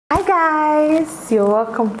guys, you're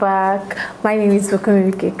welcome back. My name is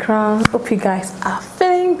Bukumike Crown. Hope you guys are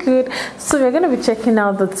feeling good. So we're going to be checking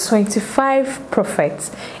out the 25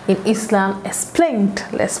 prophets in Islam explained.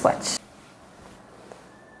 Let's watch.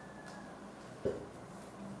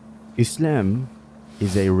 Islam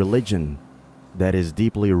is a religion that is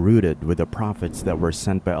deeply rooted with the prophets that were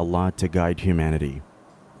sent by Allah to guide humanity.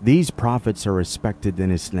 These prophets are respected in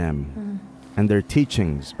Islam, and their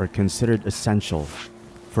teachings are considered essential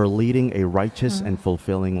for leading a righteous and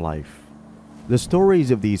fulfilling life. The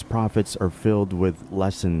stories of these prophets are filled with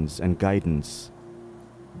lessons and guidance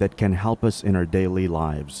that can help us in our daily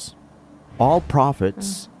lives. All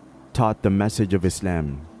prophets taught the message of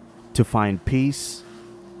Islam to find peace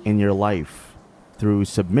in your life through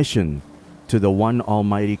submission to the one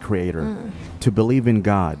Almighty Creator, to believe in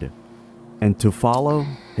God, and to follow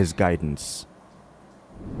His guidance.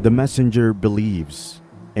 The messenger believes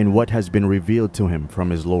in what has been revealed to him from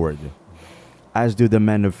his Lord, as do the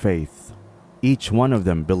men of faith. Each one of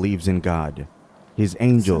them believes in God, His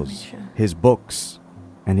angels, His books,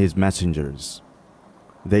 and His messengers.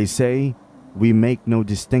 They say, "We make no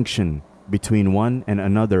distinction between one and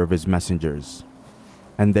another of His messengers."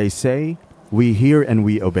 And they say, "We hear and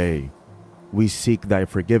we obey. We seek Thy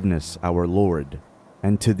forgiveness, our Lord,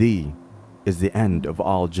 and to Thee is the end of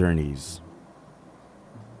all journeys."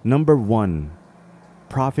 Number 1.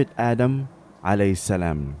 Prophet Adam alayhi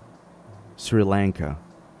salam, Sri Lanka.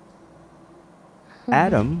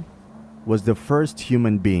 Adam was the first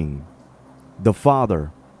human being, the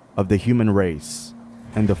father of the human race,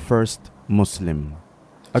 and the first Muslim.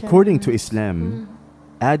 According to Islam,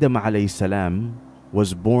 Adam alayhi salam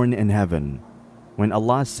was born in heaven. When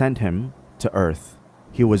Allah sent him to earth,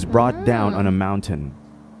 he was brought down on a mountain.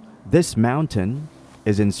 This mountain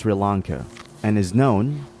is in Sri Lanka and is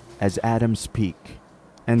known as Adam's Peak.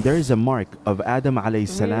 And there is a mark of Adam alayhi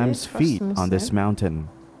salam's feet on this mountain.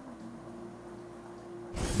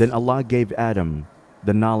 Then Allah gave Adam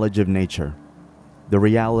the knowledge of nature, the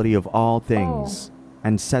reality of all things,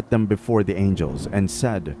 and set them before the angels and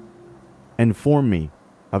said, "Inform me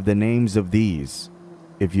of the names of these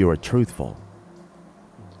if you are truthful."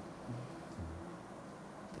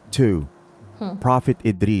 2. Prophet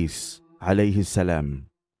Idris alayhi salam,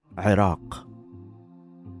 Iraq.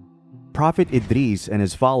 Prophet Idris and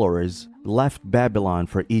his followers left Babylon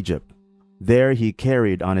for Egypt. There he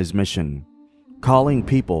carried on his mission, calling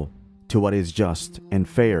people to what is just and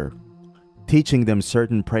fair, teaching them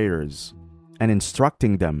certain prayers, and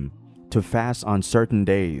instructing them to fast on certain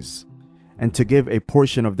days, and to give a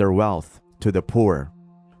portion of their wealth to the poor.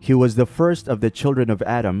 He was the first of the children of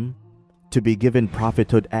Adam to be given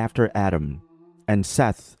prophethood after Adam and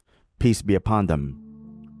Seth, peace be upon them.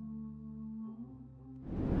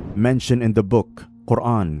 Mentioned in the book,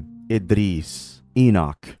 Quran, Idris,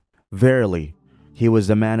 Enoch. Verily, he was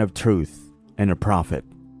a man of truth and a prophet.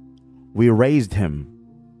 We raised him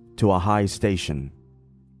to a high station.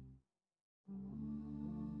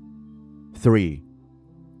 3.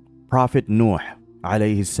 Prophet Nuh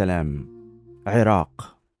alayhi salam,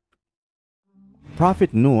 Iraq.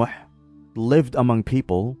 Prophet Nuh lived among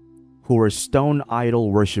people who were stone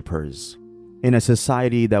idol worshippers in a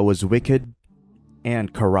society that was wicked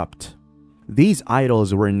and corrupt. These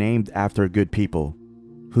idols were named after good people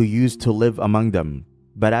who used to live among them,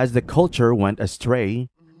 but as the culture went astray,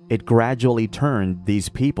 it gradually turned these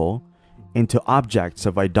people into objects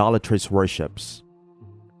of idolatrous worships.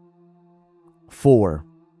 4.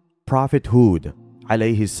 Prophet Hud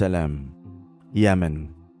alayhi salam,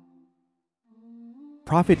 Yemen.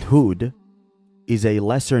 Prophet Hud is a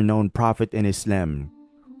lesser-known prophet in Islam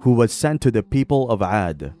who was sent to the people of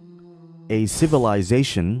Ad, a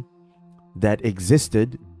civilization that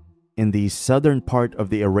existed in the southern part of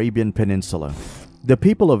the Arabian Peninsula. The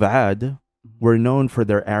people of Ad were known for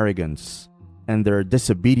their arrogance and their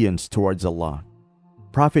disobedience towards Allah.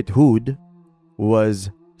 Prophet Hud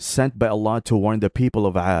was sent by Allah to warn the people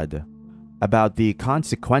of Ad about the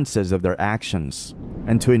consequences of their actions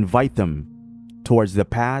and to invite them towards the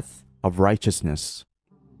path of righteousness.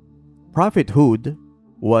 Prophet Hud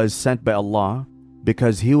was sent by Allah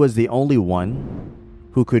because he was the only one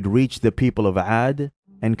who could reach the people of Ad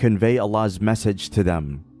and convey Allah's message to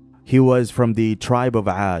them. He was from the tribe of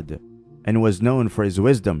Ad and was known for his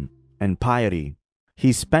wisdom and piety.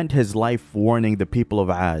 He spent his life warning the people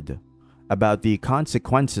of Ad about the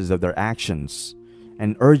consequences of their actions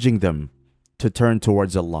and urging them to turn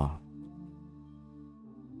towards Allah.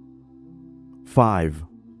 5.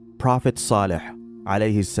 Prophet Salih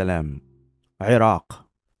alayhi salam, Iraq.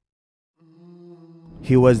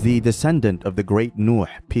 He was the descendant of the great Nuh,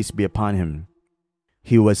 peace be upon him.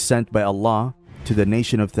 He was sent by Allah to the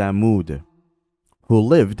nation of Thamud, who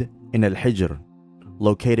lived in Al-Hijr,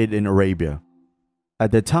 located in Arabia.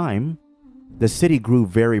 At the time, the city grew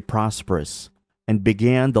very prosperous and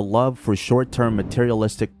began the love for short-term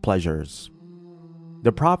materialistic pleasures.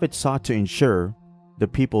 The Prophet sought to ensure the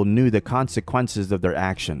people knew the consequences of their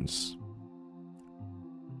actions.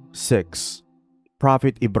 6.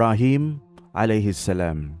 Prophet Ibrahim alayhi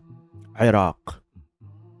salam, Iraq.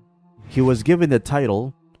 He was given the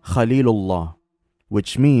title Khalilullah,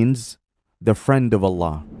 which means the friend of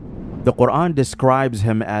Allah. The Quran describes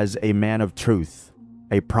him as a man of truth,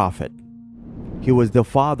 a prophet. He was the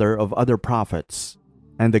father of other prophets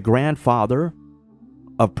and the grandfather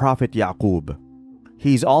of Prophet Yaqub.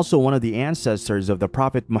 He's also one of the ancestors of the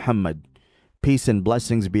Prophet Muhammad, peace and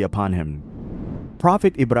blessings be upon him.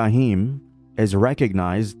 Prophet Ibrahim is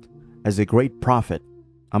recognized as a great prophet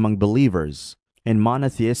among believers in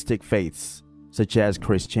monotheistic faiths such as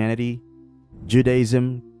Christianity,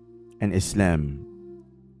 Judaism, and Islam.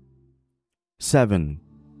 7.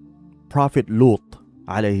 Prophet Lut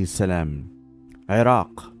alayhi salam,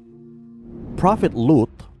 Iraq. Prophet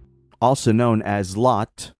Lut, also known as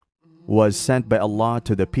Lot, was sent by Allah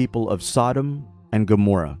to the people of Sodom and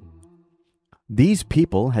Gomorrah. These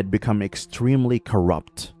people had become extremely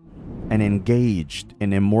corrupt and engaged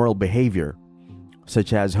in immoral behavior,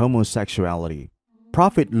 such as homosexuality.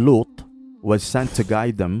 Prophet Lut was sent to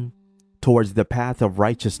guide them towards the path of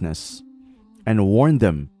righteousness and warn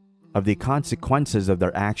them of the consequences of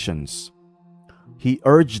their actions. He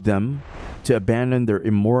urged them to abandon their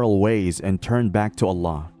immoral ways and turn back to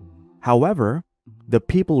Allah. However, the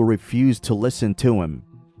people refused to listen to him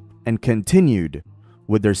and continued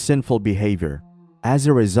with their sinful behavior. As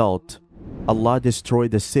a result, Allah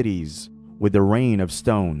destroyed the cities with the rain of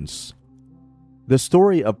stones. The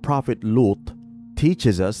story of Prophet Lut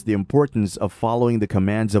teaches us the importance of following the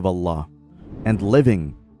commands of Allah and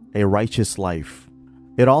living a righteous life.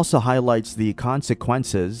 It also highlights the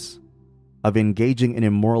consequences of engaging in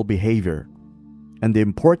immoral behavior and the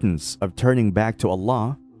importance of turning back to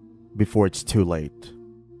Allah before it's too late.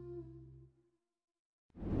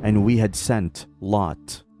 And we had sent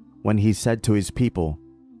Lot when he said to his people,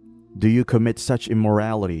 "Do you commit such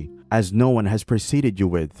immorality as no one has preceded you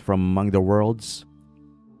with from among the worlds?"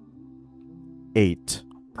 8.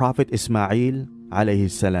 Prophet Ismail alayhi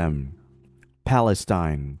salam,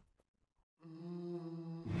 Palestine.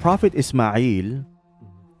 Prophet Ismail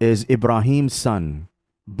is Ibrahim's son,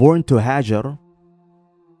 born to Hajar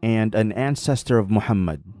and an ancestor of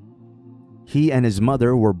Muhammad. He and his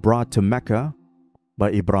mother were brought to Mecca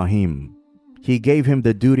by Ibrahim. He gave him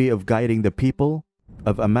the duty of guiding the people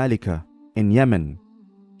of Amalika in Yemen.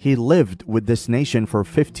 He lived with this nation for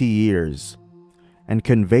 50 years and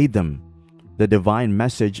conveyed them the divine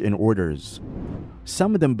message and orders.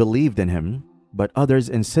 Some of them believed in him, but others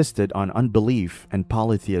insisted on unbelief and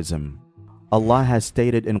polytheism. Allah has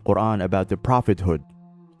stated in Quran about the prophethood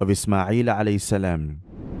of Ismail alayhi salam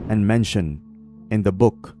and mentioned in the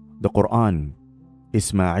book, the Quran,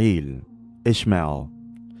 Ismail, Ishmael.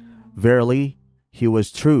 Verily, he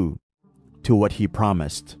was true to what he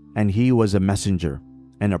promised, and he was a messenger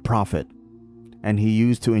and a prophet, and he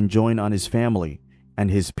used to enjoin on his family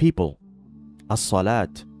and his people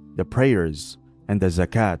as-salat, the prayers, and the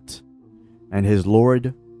zakat, and his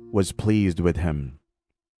Lord was pleased with him.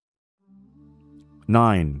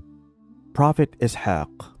 9. Prophet Ishaq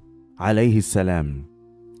alayhi salam,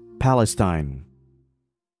 Palestine.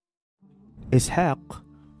 Ishaq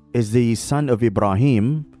is the son of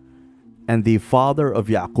Ibrahim and the father of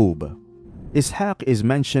Yaqub. Ishaq is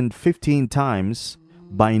mentioned 15 times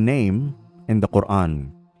by name in the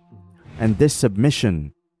Quran, and this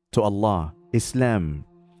submission to Allah, Islam,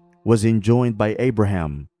 was enjoined by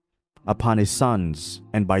Abraham upon his sons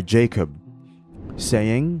and by Jacob,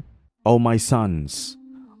 saying, "O my sons,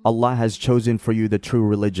 Allah has chosen for you the true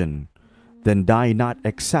religion, then die not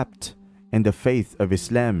except in the faith of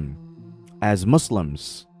Islam, as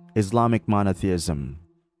Muslims, Islamic monotheism."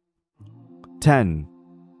 10.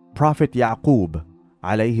 Prophet Yaqub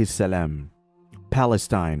alayhi salam,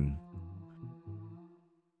 Palestine.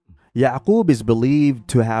 Yaqub is believed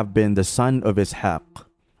to have been the son of Ishaq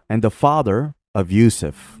and the father of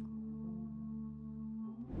Yusuf.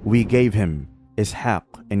 We gave him Ishaq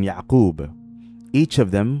and Yaqub. Each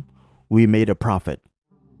of them we made a prophet,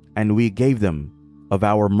 and we gave them of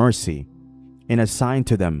our mercy and assigned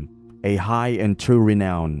to them a high and true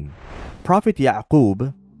renown. Prophet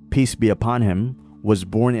Yaqub, peace be upon him, was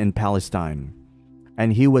born in Palestine,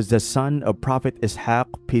 and he was the son of Prophet Ishaq,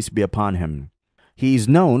 peace be upon him. He is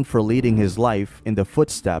known for leading his life in the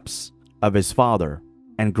footsteps of his father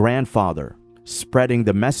and grandfather, spreading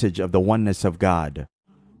the message of the oneness of God.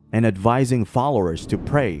 and advising followers to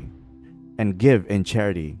pray and give in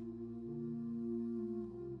charity.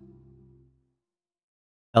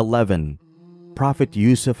 11. Prophet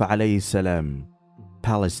Yusuf alayhi salam,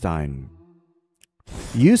 Palestine.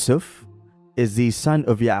 Yusuf is the son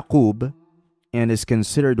of Yaqub and is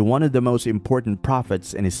considered one of the most important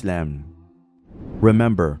prophets in Islam.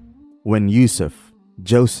 Remember when Yusuf,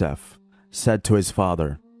 Joseph, said to his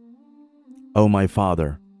father, "O my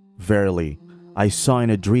father, verily, I saw in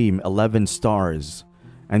a dream 11 stars,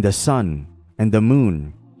 and the sun and the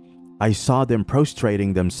moon. I saw them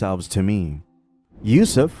prostrating themselves to me."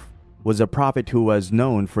 Yusuf was a prophet who was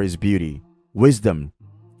known for his beauty, wisdom,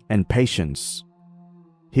 and patience.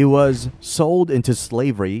 He was sold into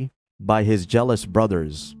slavery by his jealous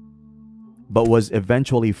brothers, but was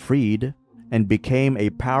eventually freed and became a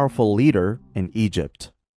powerful leader in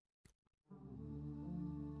Egypt.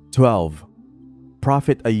 12.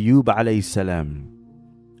 Prophet Ayyub alayhi salam,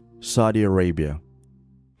 Saudi Arabia.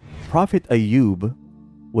 Prophet Ayyub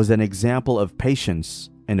was an example of patience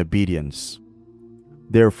and obedience.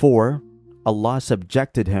 Therefore, Allah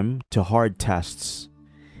subjected him to hard tests.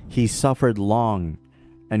 He suffered long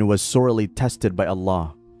and was sorely tested by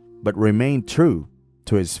Allah, but remained true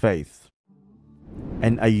to his faith.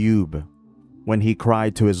 And Ayyub, when he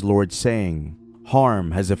cried to his Lord, saying,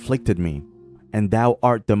 "Harm has afflicted me, and thou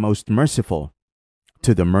art the most merciful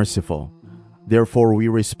to the merciful." Therefore we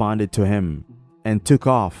responded to him and took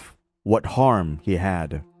off what harm he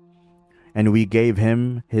had. And we gave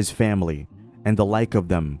him his family and the like of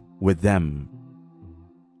them with them,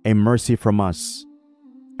 a mercy from us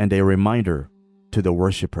and a reminder to the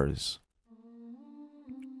worshippers.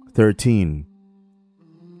 13.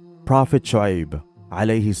 Prophet Shu'aib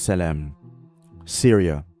alayhi salam,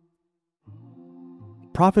 Syria.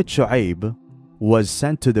 Prophet Shu'aib was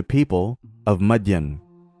sent to the people of Madian,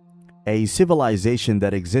 a civilization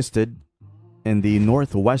that existed in the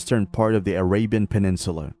northwestern part of the Arabian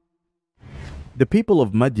Peninsula. The people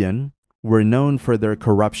of Madian were known for their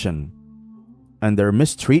corruption and their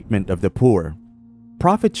mistreatment of the poor.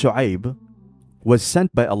 Prophet Shu'aib was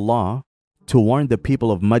sent by Allah to warn the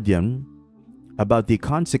people of Madian about the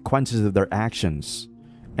consequences of their actions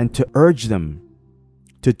and to urge them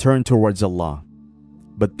to turn towards Allah,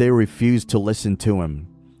 but they refused to listen to him.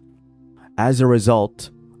 As a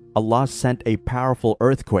result, Allah sent a powerful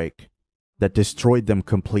earthquake that destroyed them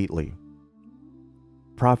completely.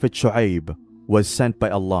 Prophet Shu'aib was sent by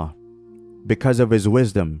Allah because of his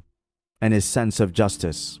wisdom and his sense of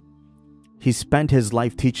justice. He spent his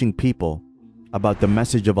life teaching people about the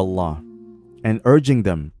message of Allah and urging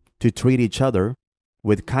them to treat each other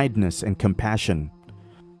with kindness and compassion.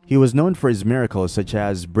 He was known for his miracles such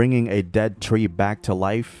as bringing a dead tree back to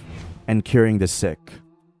life and curing the sick.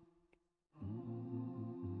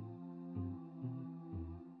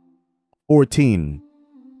 14.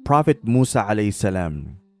 Prophet Musa alayhi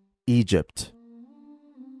salam, Egypt.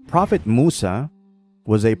 Prophet Musa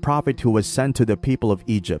was a prophet who was sent to the people of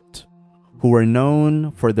Egypt, who were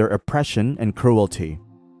known for their oppression and cruelty.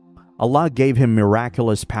 Allah gave him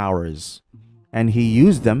miraculous powers, and he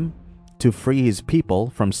used them to free his people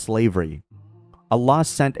from slavery. Allah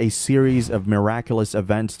sent a series of miraculous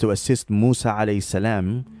events to assist Musa alayhi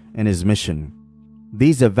salam in his mission.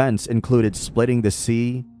 These events included splitting the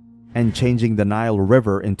sea and changing the Nile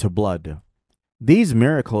River into blood. These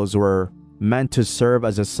miracles were meant to serve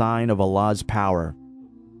as a sign of Allah's power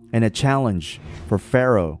and a challenge for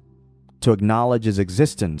Pharaoh to acknowledge his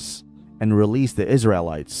existence and release the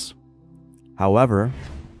Israelites. However,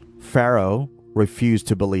 Pharaoh refused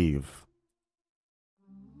to believe.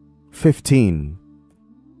 15.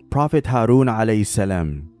 Prophet Harun alayhi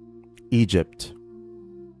salam, Egypt.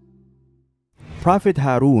 Prophet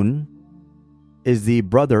Harun is the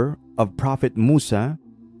brother of Prophet Musa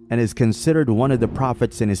and is considered one of the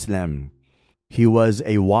prophets in Islam. He was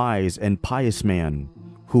a wise and pious man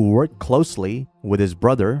who worked closely with his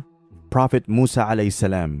brother, Prophet Musa alayhi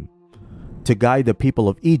salam, to guide the people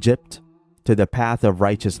of Egypt to the path of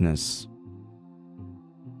righteousness.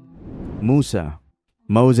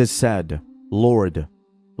 Moses said, "Lord,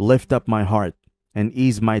 lift up my heart and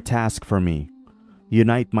ease my task for me.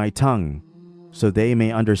 Unite my tongue so they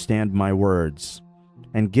may understand my words,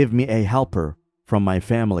 and give me a helper from my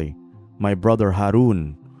family, my brother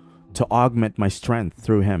Harun, to augment my strength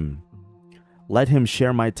through him. Let him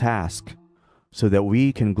share my task so that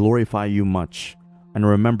we can glorify you much and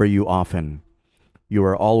remember you often. You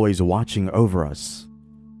are always watching over us."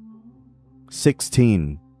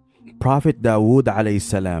 16. Prophet Dawood alayhi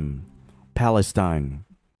salam, Palestine.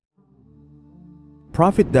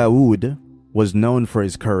 Prophet Dawood was known for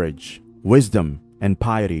his courage, wisdom, and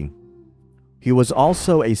piety. He was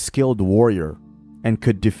also a skilled warrior and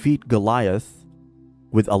could defeat Goliath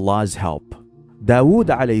with Allah's help. Dawood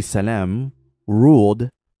alayhi salam ruled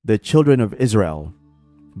the children of Israel,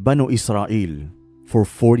 Banu Israel, for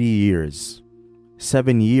 40 years,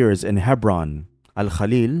 7 years in Hebron,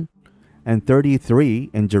 Al-Khalil, and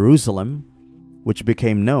 33 in Jerusalem, which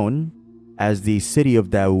became known as the city of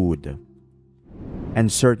Dawood.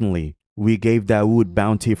 And certainly we gave Dawood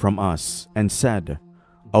bounty from us, and said,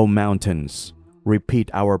 O mountains, repeat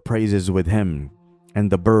our praises with him, and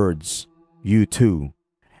the birds, you too.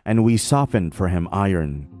 And we softened for him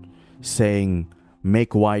iron, saying,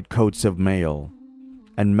 Make white coats of mail,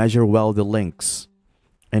 and measure well the links,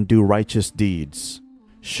 and do righteous deeds.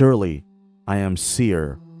 Surely I am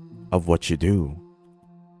seer of what you do.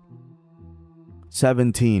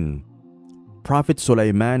 17. Prophet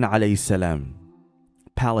Sulaiman alayhi salam,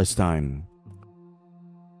 Palestine.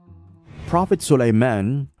 Prophet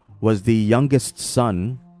Sulaiman was the youngest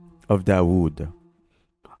son of Dawood.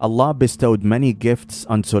 Allah bestowed many gifts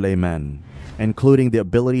on Sulaiman, including the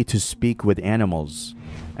ability to speak with animals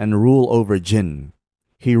and rule over jinn.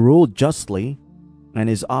 He ruled justly and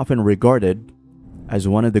is often regarded as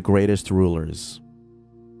one of the greatest rulers.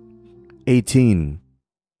 18.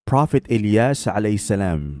 Prophet Ilyas alayhi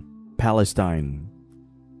salam, Palestine.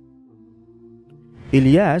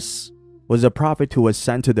 Ilyas was a prophet who was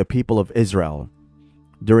sent to the people of Israel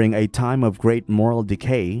during a time of great moral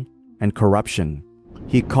decay and corruption.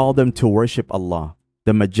 He called them to worship Allah,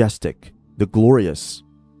 the Majestic, the Glorious,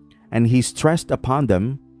 and he stressed upon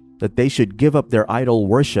them that they should give up their idol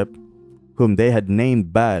worship, whom they had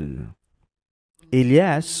named Baal.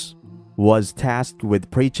 Ilyas was tasked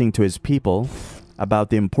with preaching to his people about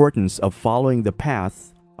the importance of following the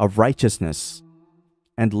path of righteousness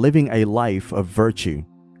and living a life of virtue.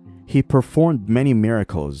 He performed many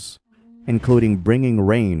miracles, including bringing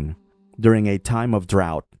rain during a time of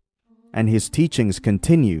drought, and his teachings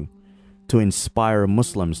continue to inspire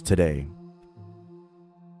Muslims today.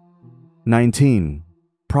 19.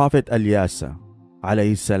 Prophet Ilyas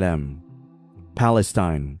alayhi salam,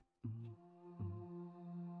 Palestine.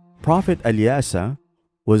 Prophet Ilyas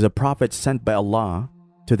was a prophet sent by Allah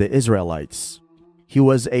to the Israelites. He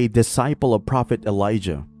was a disciple of Prophet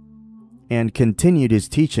Elijah and continued his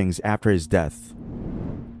teachings after his death.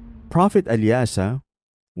 Prophet Ilyas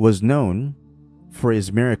was known for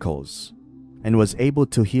his miracles and was able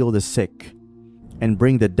to heal the sick and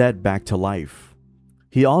bring the dead back to life.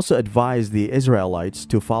 He also advised the Israelites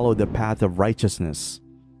to follow the path of righteousness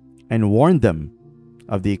and warned them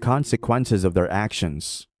of the consequences of their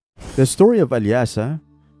actions. The story of Ilyas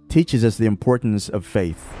teaches us the importance of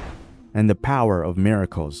faith and the power of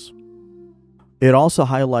miracles. It also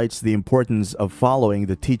highlights the importance of following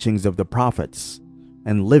the teachings of the prophets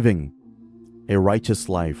and living a righteous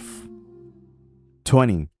life.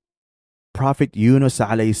 20. Prophet Yunus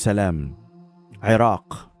alayhi salam,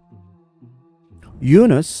 Iraq.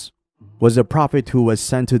 Yunus was a prophet who was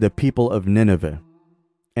sent to the people of Nineveh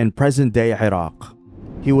in present-day Iraq.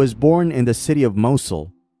 He was born in the city of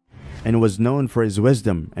Mosul and was known for his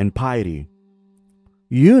wisdom and piety.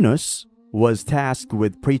 Yunus was tasked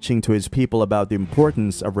with preaching to his people about the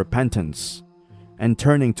importance of repentance and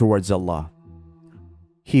turning towards Allah.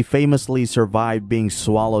 He famously survived being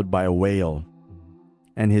swallowed by a whale,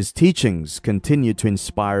 and his teachings continue to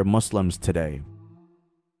inspire Muslims today.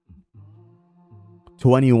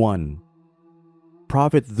 21.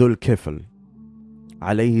 Prophet Dhul Kifl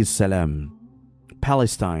alayhi salam,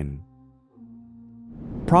 Palestine.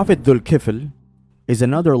 Prophet Dhul Kifl is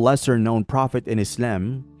another lesser-known prophet in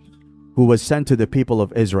Islam who was sent to the people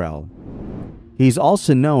of Israel. He is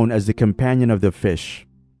also known as the companion of the fish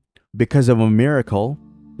because of a miracle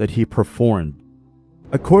that he performed.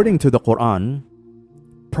 According to the Quran,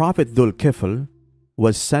 Prophet Dhul Kifl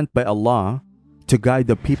was sent by Allah to guide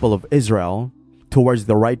the people of Israel towards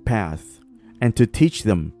the right path and to teach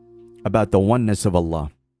them about the oneness of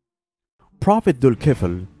Allah. Prophet Dhul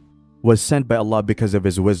Kifl was sent by Allah because of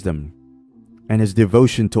his wisdom and his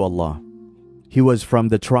devotion to Allah. He was from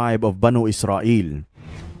the tribe of Banu Israel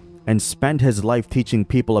and spent his life teaching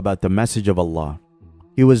people about the message of Allah.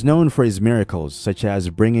 He was known for his miracles, such as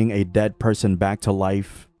bringing a dead person back to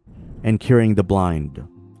life and curing the blind.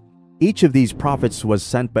 Each of these prophets was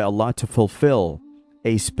sent by Allah to fulfill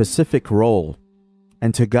a specific role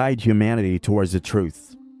and to guide humanity towards the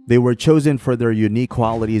truth. They were chosen for their unique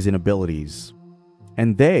qualities and abilities,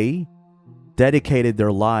 and they dedicated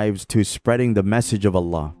their lives to spreading the message of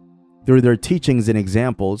Allah. Through their teachings and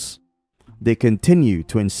examples, they continue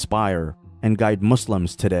to inspire and guide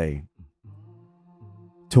Muslims today.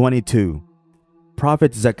 22.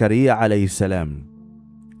 Prophet Zakaria alayhi salam,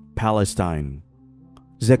 Palestine.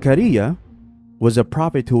 Zechariah was a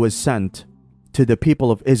prophet who was sent to the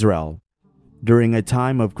people of Israel during a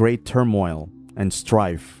time of great turmoil and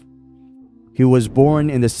strife. He was born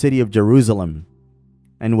in the city of Jerusalem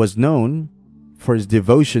and was known for his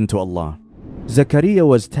devotion to Allah. Zechariah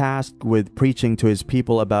was tasked with preaching to his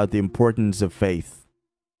people about the importance of faith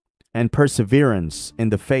and perseverance in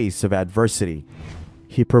the face of adversity.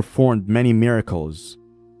 He performed many miracles,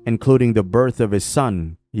 including the birth of his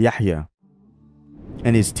son, Yahya,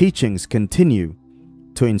 and his teachings continue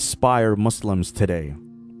to inspire Muslims today.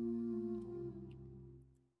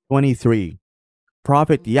 23.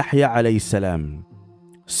 Prophet Yahya alayhi salam,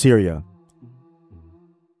 Syria.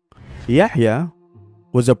 Yahya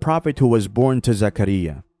was a prophet who was born to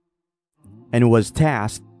Zechariah and was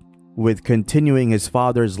tasked with continuing his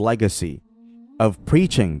father's legacy of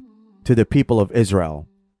preaching to the people of Israel.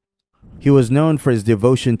 He was known for his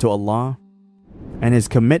devotion to Allah and his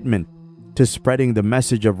commitment to spreading the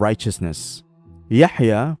message of righteousness.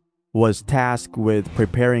 Yahya was tasked with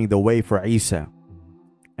preparing the way for Isa,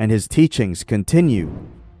 and his teachings continue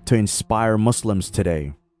to inspire Muslims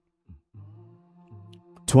today.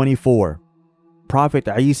 24. Prophet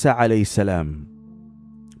Isa alayhi salam,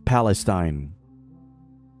 Palestine.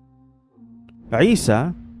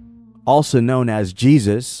 Isa, also known as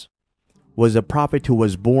Jesus, was a prophet who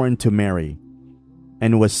was born to Mary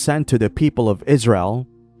and was sent to the people of Israel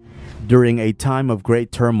during a time of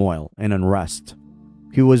great turmoil and unrest.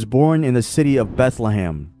 He was born in the city of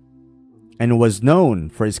Bethlehem and was known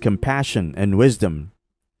for his compassion and wisdom.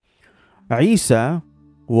 Isa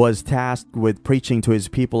was tasked with preaching to his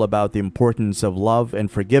people about the importance of love and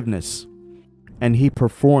forgiveness, and he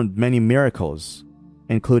performed many miracles,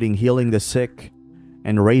 including healing the sick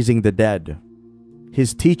and raising the dead.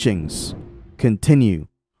 His teachings continue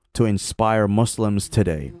to inspire Muslims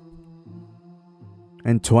today.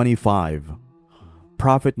 And 25.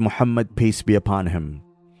 Prophet Muhammad, peace be upon him,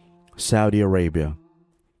 Saudi Arabia.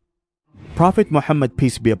 Prophet Muhammad,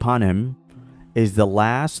 peace be upon him, is the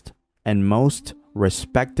last and most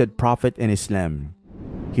respected prophet in Islam.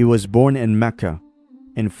 He was born in Mecca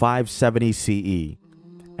in 570 CE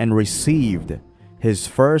and received his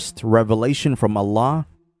first revelation from Allah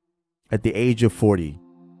at the age of 40.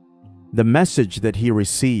 The message that he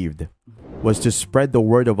received was to spread the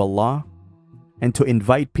word of Allah and to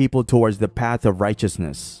invite people towards the path of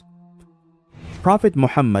righteousness. Prophet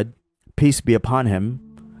Muhammad, peace be upon him,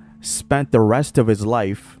 spent the rest of his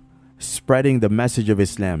life spreading the message of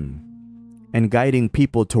Islam and guiding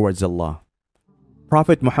people towards Allah.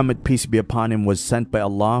 Prophet Muhammad, peace be upon him, was sent by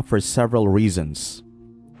Allah for several reasons.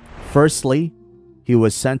 Firstly, he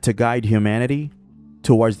was sent to guide humanity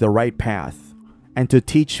towards the right path and to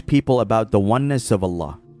teach people about the oneness of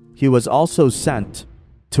Allah. He was also sent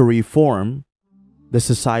to reform the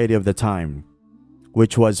society of the time,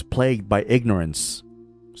 which was plagued by ignorance,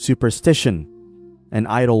 superstition, and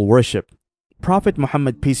idol worship. Prophet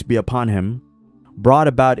Muhammad, peace be upon him, brought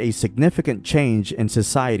about a significant change in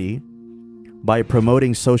society by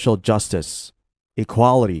promoting social justice,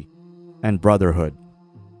 equality, and brotherhood.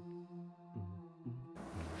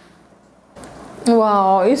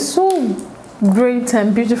 Wow, it's so great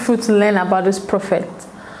and beautiful to learn about this prophet.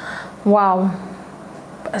 Wow,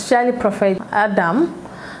 especially Prophet Adam.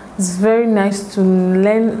 It's very nice to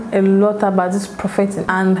learn a lot about this prophet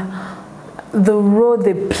and the role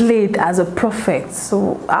they played as a prophet,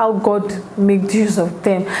 so how God made use of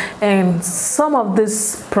them. And some of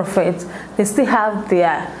these prophets, they still have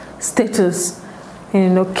their status,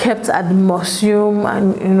 kept at the museum,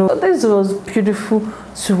 and this was beautiful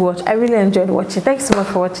to watch. I really enjoyed watching. Thanks so much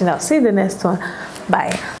for watching. I'll see you in the next one.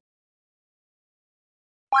 Bye.